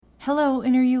Hello,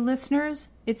 Inner You listeners.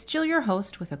 It's Jill, your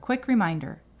host, with a quick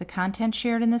reminder. The content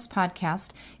shared in this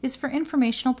podcast is for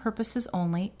informational purposes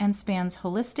only and spans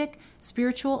holistic,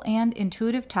 spiritual, and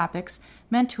intuitive topics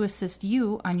meant to assist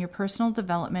you on your personal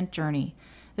development journey.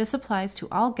 This applies to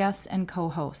all guests and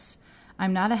co-hosts.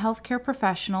 I'm not a healthcare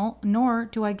professional, nor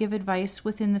do I give advice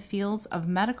within the fields of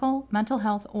medical, mental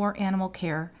health, or animal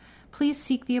care. Please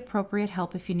seek the appropriate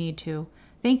help if you need to.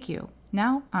 Thank you.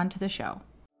 Now, on to the show.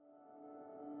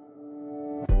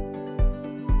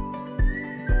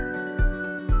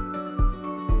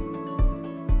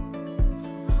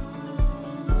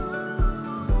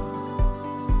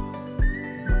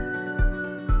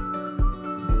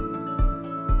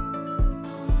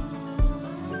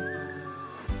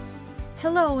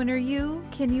 Hello, Inner You.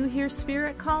 Can you hear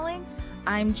Spirit calling?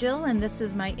 I'm Jill, and this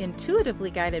is my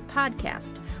intuitively guided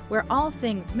podcast, where all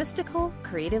things mystical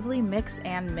creatively mix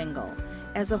and mingle.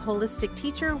 As a holistic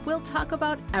teacher, we'll talk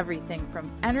about everything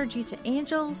from energy to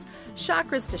angels,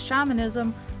 chakras to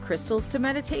shamanism, crystals to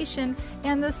meditation,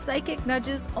 and the psychic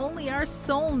nudges only our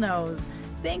soul knows.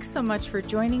 Thanks so much for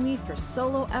joining me for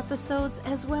solo episodes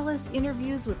as well as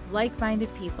interviews with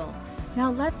like-minded people. Now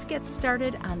let's get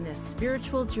started on this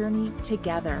spiritual journey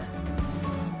together.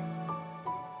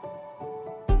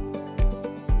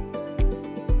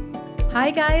 Hi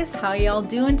guys, how y'all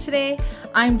doing today?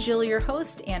 I'm Jill, your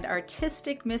host and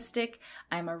artistic mystic.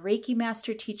 I'm a Reiki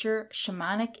master teacher,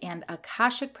 shamanic and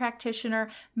Akashic practitioner,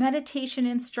 meditation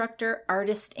instructor,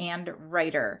 artist, and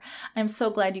writer. I'm so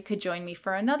glad you could join me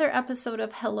for another episode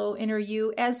of Hello Inner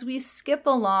You as we skip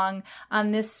along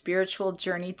on this spiritual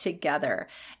journey together.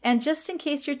 And just in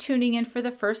case you're tuning in for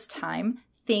the first time,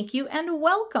 thank you and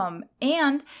welcome.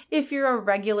 And if you're a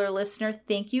regular listener,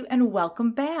 thank you and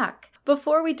welcome back.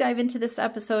 Before we dive into this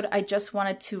episode, I just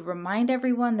wanted to remind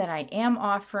everyone that I am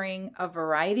offering a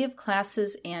variety of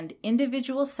classes and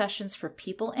individual sessions for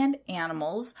people and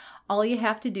animals. All you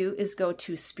have to do is go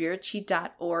to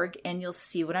spiritchi.org and you'll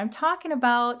see what I'm talking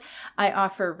about. I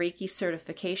offer Reiki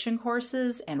certification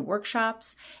courses and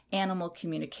workshops, animal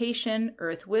communication,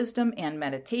 earth wisdom, and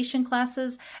meditation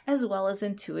classes, as well as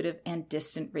intuitive and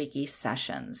distant Reiki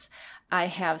sessions. I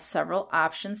have several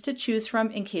options to choose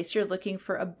from in case you're looking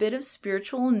for a bit of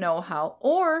spiritual know-how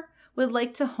or would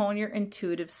like to hone your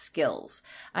intuitive skills.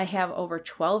 I have over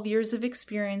 12 years of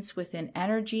experience within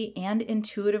energy and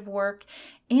intuitive work,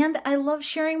 and I love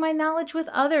sharing my knowledge with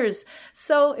others.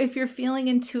 So if you're feeling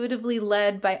intuitively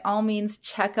led, by all means,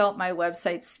 check out my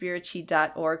website,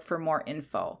 spiritchi.org, for more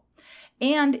info.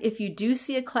 And if you do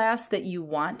see a class that you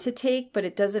want to take, but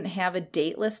it doesn't have a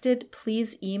date listed,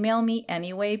 please email me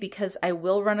anyway, because I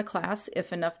will run a class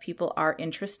if enough people are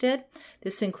interested.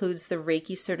 This includes the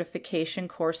Reiki certification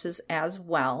courses as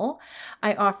well.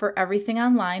 I offer everything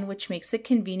online, which makes it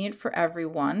convenient for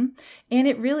everyone. And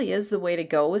it really is the way to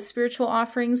go with spiritual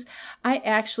offerings. I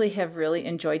actually have really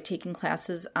enjoyed taking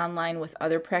classes online with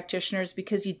other practitioners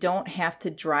because you don't have to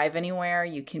drive anywhere.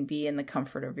 You can be in the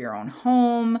comfort of your own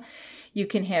home. You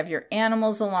can have your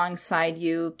animals alongside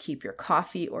you, keep your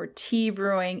coffee or tea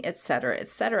brewing, etc.,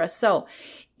 etc. So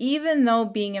even though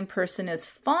being in person is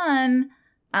fun,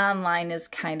 online is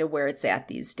kind of where it's at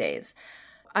these days.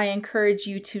 I encourage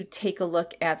you to take a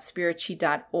look at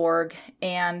spiritchi.org.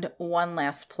 And one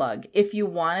last plug. If you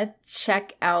want to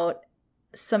check out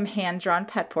some hand-drawn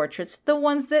pet portraits, the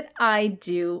ones that I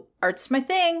do, art's my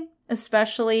thing,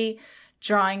 especially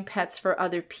drawing pets for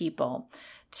other people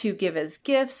to give as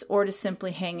gifts or to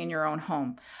simply hang in your own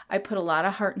home. I put a lot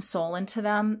of heart and soul into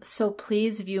them, so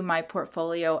please view my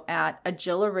portfolio at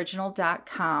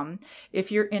ajilloriginal.com if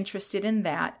you're interested in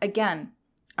that. Again,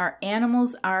 our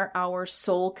animals are our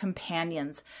soul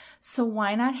companions, so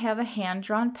why not have a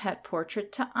hand-drawn pet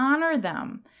portrait to honor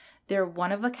them? They're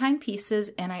one-of-a-kind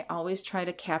pieces, and I always try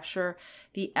to capture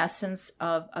the essence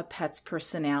of a pet's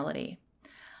personality.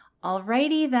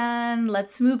 Alrighty then,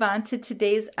 let's move on to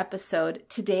today's episode.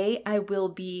 Today I will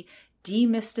be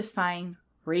demystifying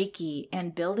Reiki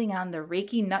and building on the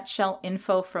Reiki nutshell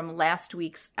info from last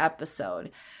week's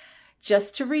episode.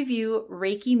 Just to review,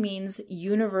 Reiki means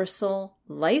universal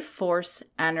life force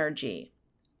energy.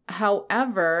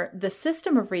 However, the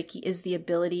system of Reiki is the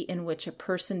ability in which a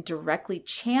person directly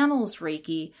channels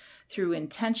Reiki through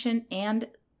intention and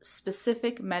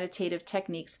specific meditative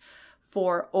techniques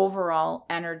for overall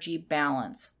energy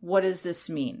balance. What does this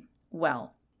mean?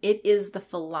 Well, it is the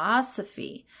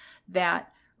philosophy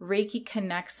that Reiki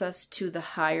connects us to the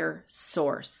higher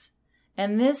source.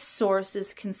 And this source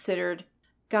is considered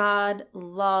God,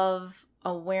 love,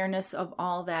 awareness of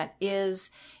all that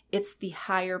is. It's the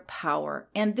higher power.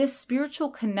 And this spiritual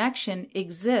connection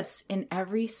exists in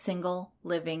every single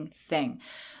living thing.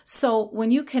 So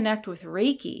when you connect with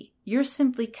Reiki, you're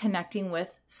simply connecting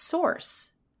with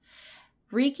Source.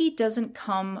 Reiki doesn't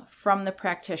come from the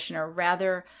practitioner.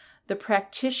 Rather, the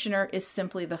practitioner is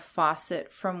simply the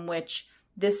faucet from which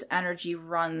this energy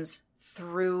runs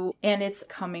through, and it's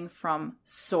coming from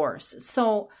Source.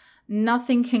 So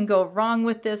nothing can go wrong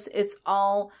with this. It's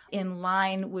all in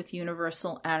line with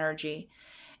universal energy.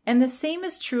 And the same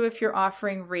is true if you're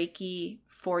offering Reiki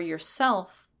for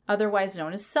yourself, otherwise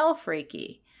known as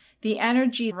self-Reiki. The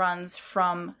energy runs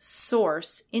from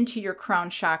Source into your crown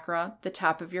chakra, the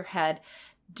top of your head,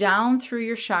 down through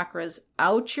your chakras,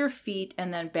 out your feet,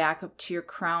 and then back up to your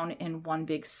crown in one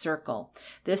big circle.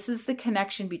 This is the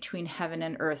connection between heaven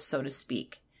and earth, so to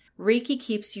speak. Reiki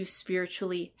keeps you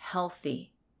spiritually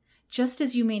healthy. Just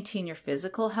as you maintain your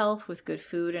physical health with good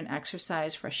food and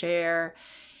exercise, fresh air,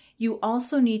 you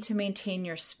also need to maintain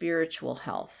your spiritual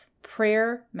health.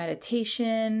 Prayer,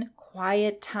 meditation,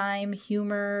 quiet time,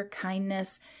 humor,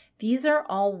 kindness, these are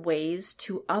all ways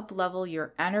to up-level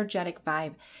your energetic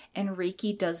vibe, and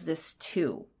Reiki does this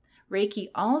too. Reiki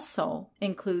also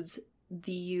includes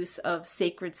the use of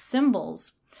sacred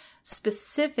symbols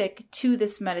specific to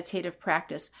this meditative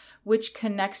practice, which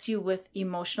connects you with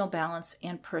emotional balance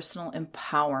and personal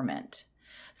empowerment.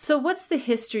 So what's the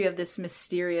history of this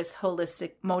mysterious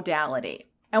holistic modality?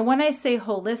 And when I say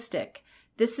holistic,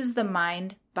 this is the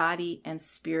mind, body, and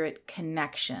spirit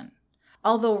connection.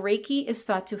 Although Reiki is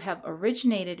thought to have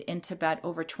originated in Tibet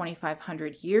over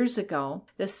 2,500 years ago,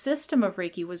 the system of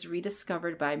Reiki was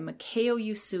rediscovered by Mikao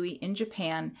Usui in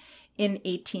Japan in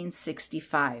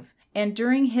 1865. And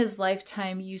during his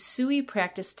lifetime, Usui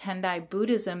practiced Tendai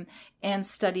Buddhism and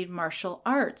studied martial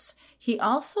arts. He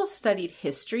also studied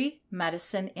history,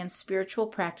 medicine, and spiritual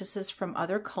practices from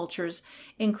other cultures,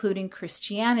 including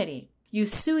Christianity.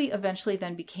 Usui eventually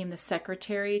then became the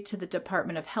secretary to the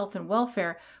Department of Health and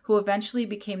Welfare, who eventually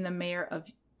became the mayor of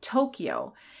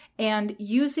Tokyo. And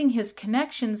using his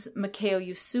connections, Mikao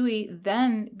Usui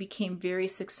then became very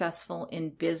successful in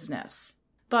business.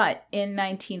 But in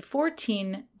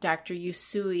 1914, Dr.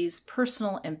 Usui's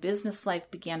personal and business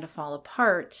life began to fall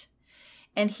apart,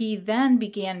 and he then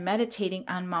began meditating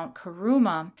on Mount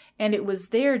Karuma, and it was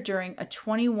there during a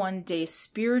 21-day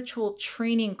spiritual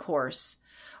training course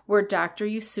where Dr.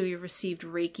 Usui received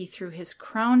Reiki through his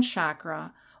crown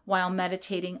chakra while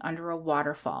meditating under a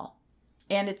waterfall.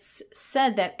 And it's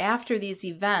said that after these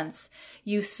events,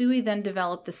 Usui then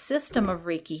developed the system of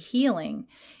Reiki healing.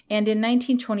 And in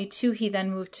 1922, he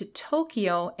then moved to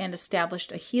Tokyo and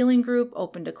established a healing group,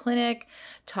 opened a clinic,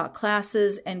 taught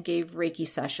classes, and gave Reiki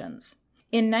sessions.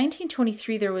 In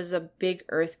 1923, there was a big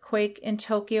earthquake in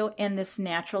Tokyo, and this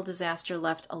natural disaster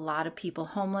left a lot of people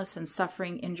homeless and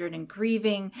suffering, injured, and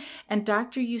grieving. And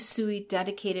Dr. Usui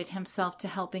dedicated himself to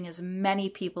helping as many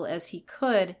people as he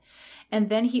could. And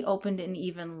then he opened an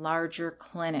even larger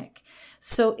clinic.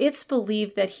 So it's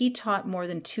believed that he taught more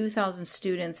than 2,000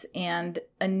 students and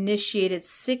initiated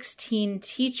 16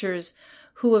 teachers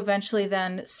who eventually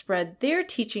then spread their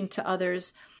teaching to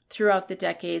others throughout the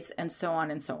decades, and so on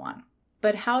and so on.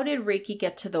 But how did Reiki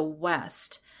get to the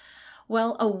West?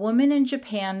 Well, a woman in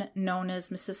Japan known as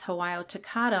Mrs. Hawayo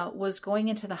Takada was going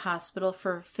into the hospital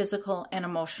for physical and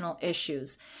emotional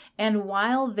issues. And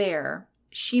while there,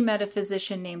 she met a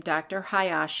physician named Dr.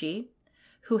 Hayashi,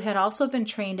 who had also been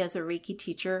trained as a Reiki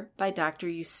teacher by Dr.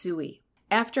 Usui.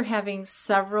 After having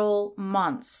several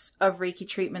months of Reiki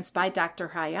treatments by Dr.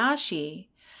 Hayashi,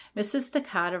 Mrs.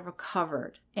 Takada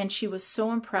recovered, and she was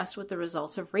so impressed with the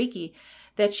results of Reiki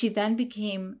that she then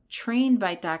became trained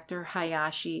by Dr.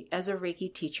 Hayashi as a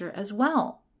Reiki teacher as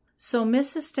well. So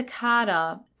Mrs.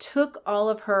 Takada took all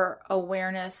of her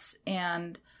awareness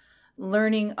and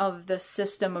learning of the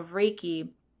system of Reiki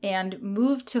and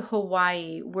moved to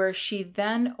Hawaii, where she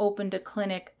then opened a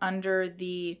clinic under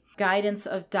the guidance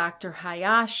of Dr.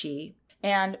 Hayashi.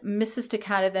 And Mrs.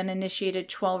 Takada then initiated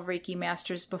 12 Reiki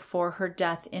masters before her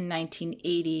death in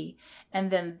 1980. And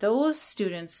then those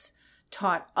students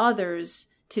taught others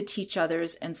to teach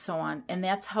others, and so on. And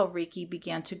that's how Reiki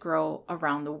began to grow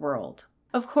around the world.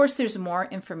 Of course, there's more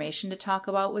information to talk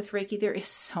about with Reiki. There is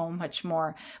so much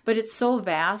more, but it's so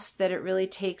vast that it really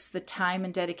takes the time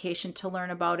and dedication to learn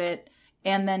about it,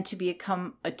 and then to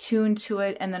become attuned to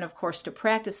it, and then, of course, to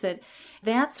practice it.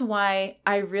 That's why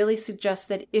I really suggest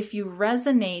that if you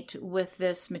resonate with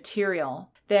this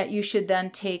material, that you should then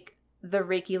take the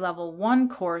Reiki Level 1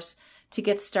 course to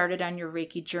get started on your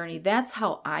Reiki journey. That's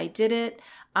how I did it.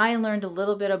 I learned a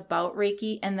little bit about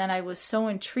Reiki, and then I was so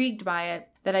intrigued by it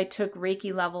that I took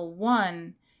Reiki Level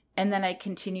 1 And then I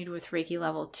continued with Reiki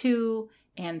level 2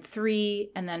 and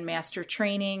 3, and then master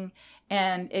training,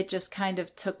 and it just kind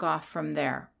of took off from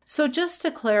there. So just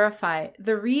to clarify,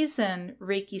 the reason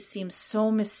Reiki seems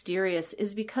so mysterious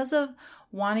is because of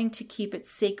wanting to keep it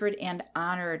sacred and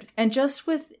honored. And just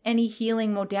with any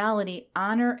healing modality,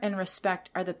 honor and respect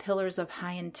are the pillars of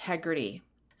high integrity.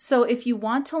 So if you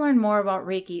want to learn more about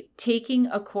Reiki, taking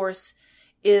a course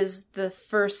is the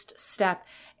first step.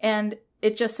 And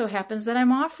it just so happens that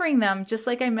I'm offering them. Just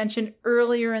like I mentioned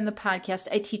earlier in the podcast,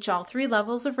 I teach all 3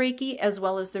 levels of Reiki as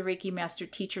well as the Reiki Master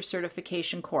Teacher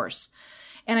Certification course.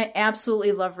 And I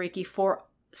absolutely love Reiki for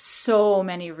so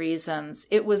many reasons.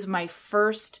 It was my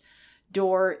first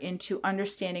door into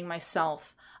understanding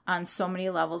myself on so many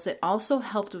levels. It also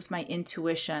helped with my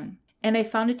intuition. And I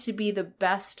found it to be the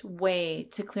best way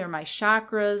to clear my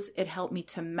chakras. It helped me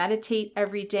to meditate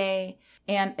every day.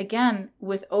 And again,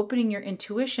 with opening your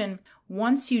intuition,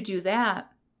 once you do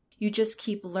that, you just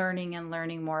keep learning and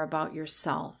learning more about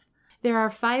yourself. There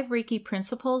are 5 Reiki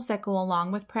principles that go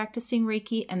along with practicing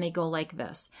Reiki, and they go like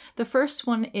this. The first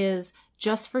one is,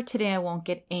 just for today, I won't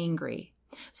get angry.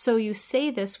 So you say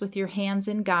this with your hands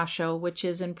in Gasho, which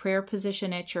is in prayer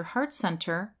position at your heart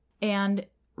center, and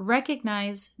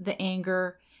recognize the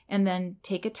anger, and then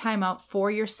take a time out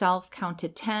for yourself, count to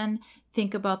 10,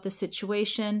 think about the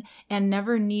situation, and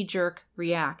never knee-jerk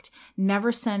react.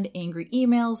 Never send angry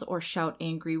emails or shout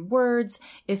angry words.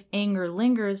 If anger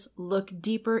lingers, look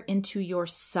deeper into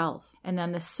yourself. And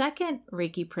then the second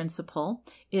Reiki principle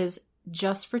is,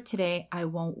 just for today, I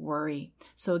won't worry.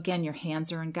 So again, your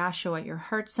hands are in Gasho at your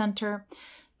heart center.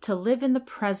 To live in the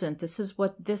present, this is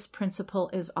what this principle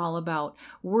is all about.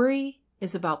 Worry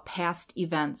is about past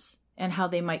events and how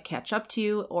they might catch up to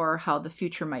you or how the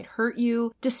future might hurt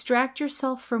you. Distract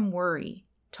yourself from worry.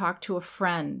 Talk to a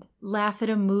friend. Laugh at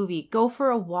a movie. Go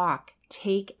for a walk.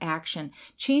 Take action.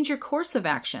 Change your course of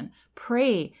action.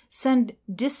 Pray. Send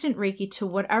distant Reiki to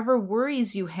whatever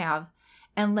worries you have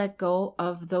and let go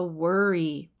of the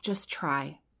worry. Just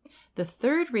try. The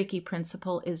third Reiki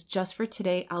principle is, just for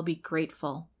today, I'll be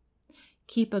grateful.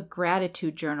 Keep a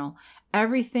gratitude journal.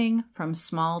 Everything from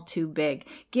small to big.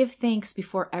 Give thanks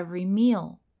before every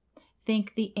meal.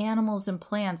 Thank the animals and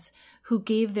plants who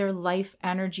gave their life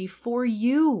energy for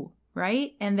you,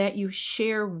 right? And that you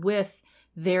share with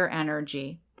their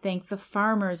energy. Thank the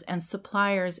farmers and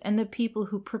suppliers and the people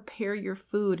who prepare your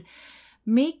food.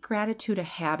 Make gratitude a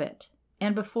habit.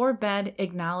 And before bed,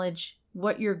 acknowledge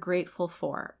what you're grateful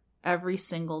for every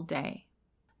single day.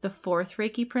 The fourth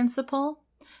Reiki principle,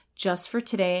 just for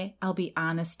today, I'll be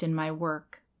honest in my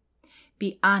work.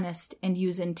 Be honest and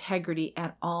use integrity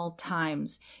at all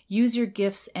times. Use your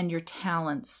gifts and your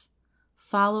talents.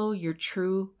 Follow your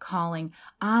true calling.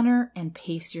 Honor and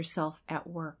pace yourself at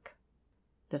work.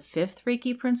 The fifth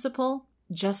Reiki principle,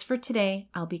 just for today,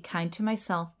 I'll be kind to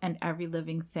myself and every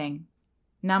living thing.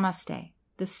 Namaste.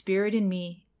 The spirit in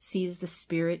me sees the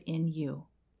spirit in you.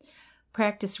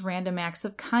 Practice random acts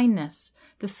of kindness.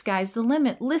 The sky's the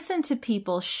limit. Listen to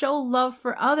people. Show love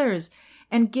for others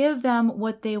and give them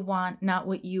what they want, not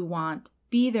what you want.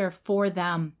 Be there for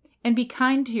them and be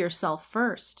kind to yourself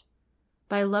first.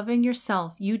 By loving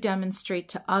yourself, you demonstrate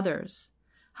to others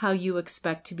how you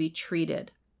expect to be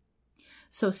treated.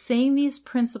 So saying these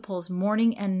principles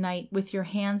morning and night with your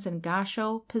hands in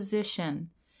Gasho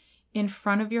position in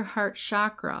front of your heart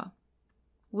chakra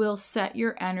will set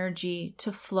your energy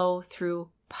to flow through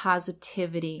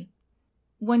positivity.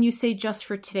 When you say just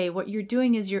for today, what you're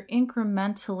doing is you're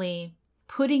incrementally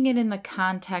putting it in the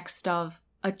context of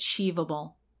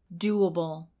achievable,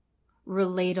 doable,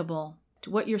 relatable.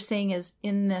 What you're saying is,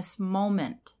 in this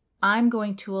moment, I'm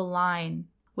going to align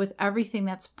with everything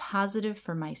that's positive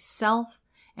for myself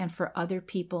and for other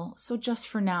people. So just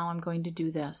for now, I'm going to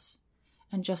do this.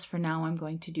 And just for now, I'm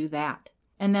going to do that.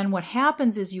 And then what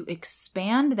happens is you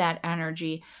expand that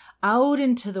energy out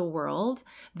into the world.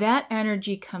 That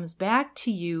energy comes back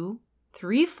to you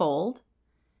threefold,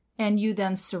 and you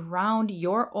then surround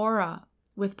your aura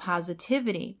with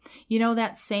positivity. You know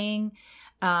that saying,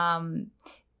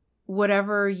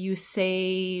 whatever you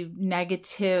say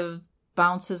negative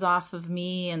bounces off of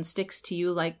me and sticks to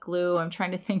you like glue. I'm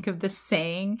trying to think of this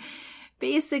saying.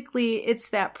 Basically, it's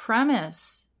that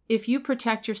premise. If you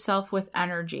protect yourself with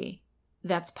energy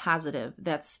that's positive,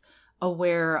 that's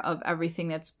aware of everything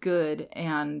that's good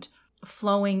and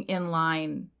flowing in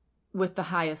line with the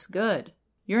highest good,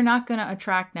 you're not going to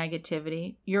attract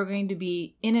negativity. You're going to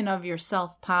be in and of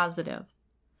yourself positive,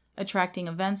 attracting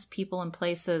events, people, and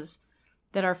places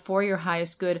that are for your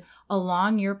highest good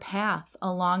along your path,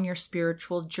 along your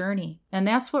spiritual journey. And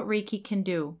that's what Reiki can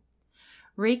do.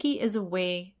 Reiki is a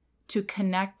way to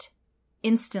connect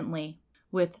instantly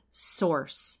with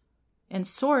Source. And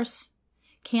Source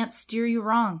can't steer you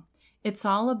wrong. It's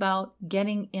all about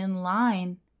getting in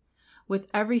line with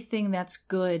everything that's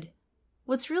good.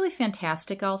 What's really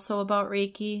fantastic also about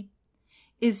Reiki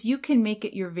is you can make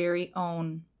it your very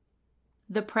own.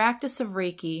 The practice of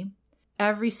Reiki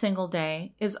every single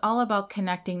day is all about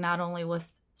connecting not only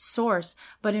with Source,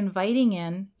 but inviting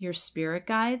in your spirit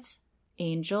guides,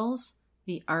 angels,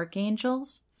 the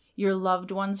archangels, your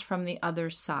loved ones from the other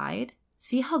side.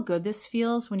 See how good this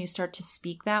feels when you start to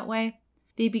speak that way?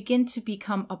 They begin to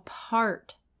become a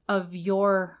part of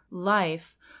your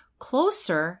life,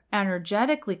 closer,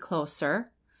 energetically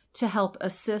closer, to help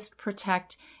assist,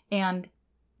 protect, and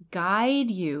guide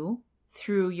you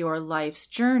through your life's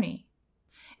journey.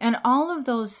 And all of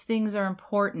those things are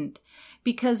important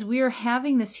because we are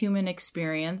having this human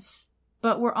experience,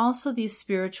 but we're also these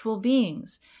spiritual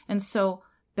beings. And so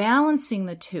balancing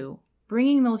the two,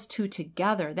 bringing those two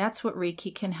together, that's what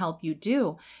Reiki can help you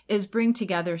do, is bring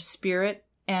together spirit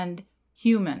and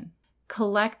human,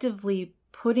 collectively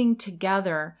putting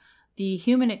together the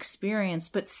human experience,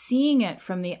 but seeing it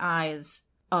from the eyes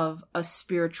of a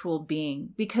spiritual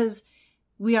being, because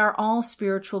we are all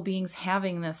spiritual beings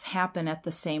having this happen at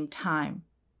the same time.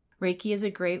 Reiki is a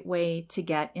great way to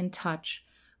get in touch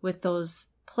with those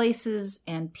places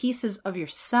and pieces of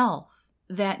yourself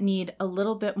that need a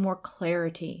little bit more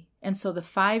clarity. And so the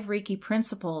 5 Reiki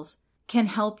principles can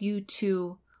help you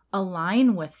to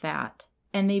align with that,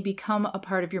 and they become a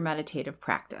part of your meditative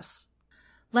practice.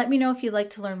 Let me know if you'd like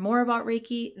to learn more about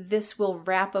Reiki. This will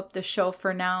wrap up the show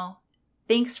for now.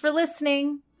 Thanks for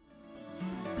listening.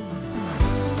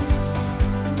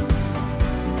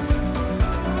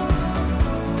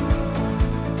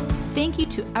 Thank you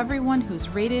to everyone who's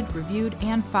rated, reviewed,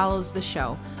 and follows the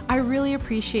show. I really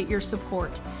appreciate your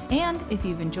support. And if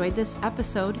you've enjoyed this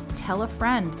episode, tell a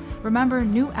friend. Remember,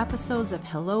 new episodes of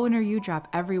Hello Inner You drop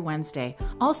every Wednesday.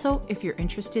 Also, if you're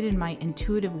interested in my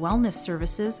intuitive wellness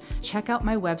services, check out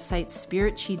my website,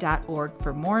 spiritchi.org,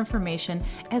 for more information,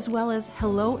 as well as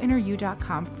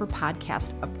helloinneryou.com for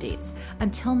podcast updates.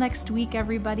 Until next week,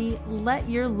 everybody, let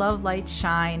your love light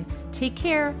shine. Take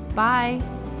care. Bye.